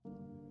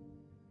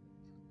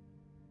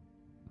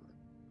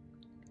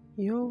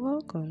You're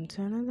welcome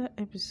to another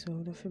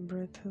episode of A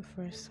Breath of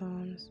Fresh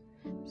Sounds.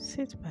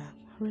 Sit back,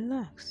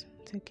 relax,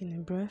 taking a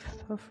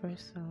breath of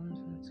fresh sounds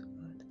unto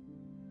God.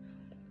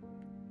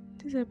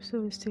 This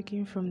episode is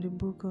taken from the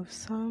book of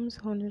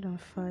Psalms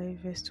 105,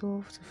 verse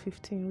 12 to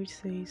 15, which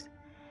says,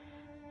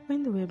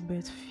 "When there were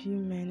but few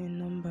men in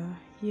number,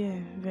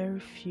 yea, very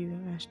few,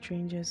 and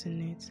strangers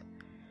in it,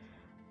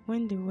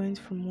 when they went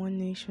from one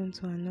nation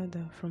to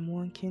another, from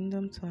one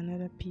kingdom to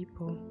another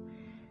people,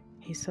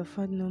 he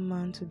suffered no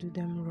man to do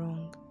them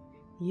wrong.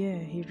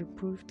 Yea, he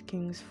reproved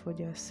kings for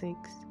their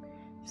sakes,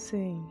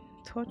 saying,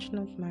 Touch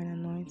not mine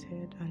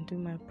anointed, and do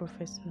my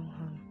prophets no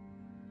harm."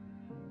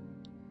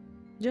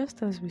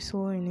 Just as we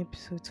saw in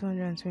episode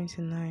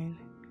 229,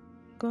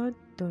 God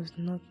does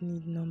not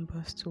need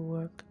numbers to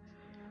work.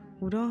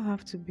 We don't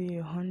have to be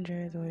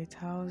 100 or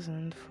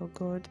 1,000 for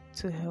God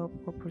to help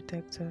or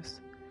protect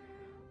us.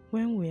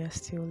 When we are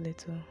still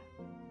little,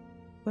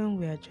 when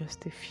we are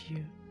just a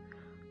few,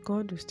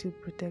 God will still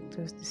protect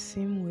us the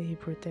same way He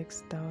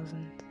protects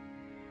thousands.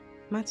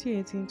 Matthew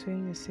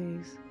 18:20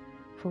 says,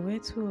 "For where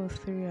 2 or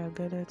 3 are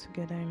gathered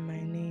together in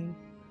my name,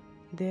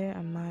 there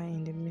am I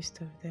in the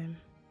midst of them."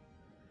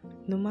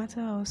 No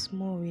matter how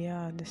small we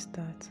are at the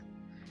start,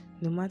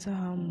 no matter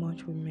how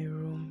much we may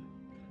roam,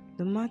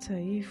 no matter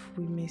if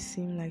we may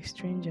seem like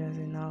strangers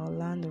in our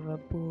land of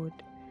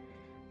abode,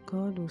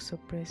 God will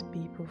suppress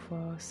people for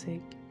our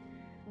sake.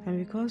 And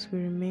because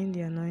we remain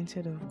the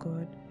anointed of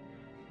God,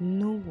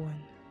 no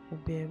one will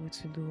be able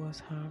to do us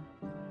harm.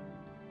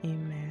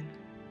 Amen.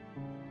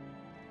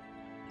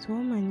 To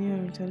all my new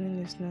and returning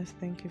listeners,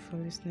 thank you for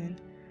listening.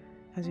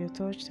 As you're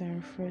touched and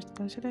refreshed,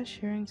 consider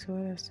sharing to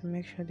others to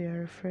make sure they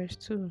are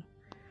refreshed too.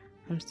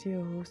 I'm still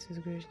your host,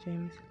 Grace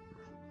James.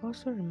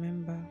 Also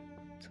remember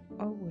to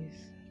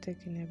always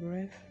take in a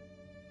breath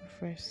of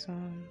fresh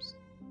sounds.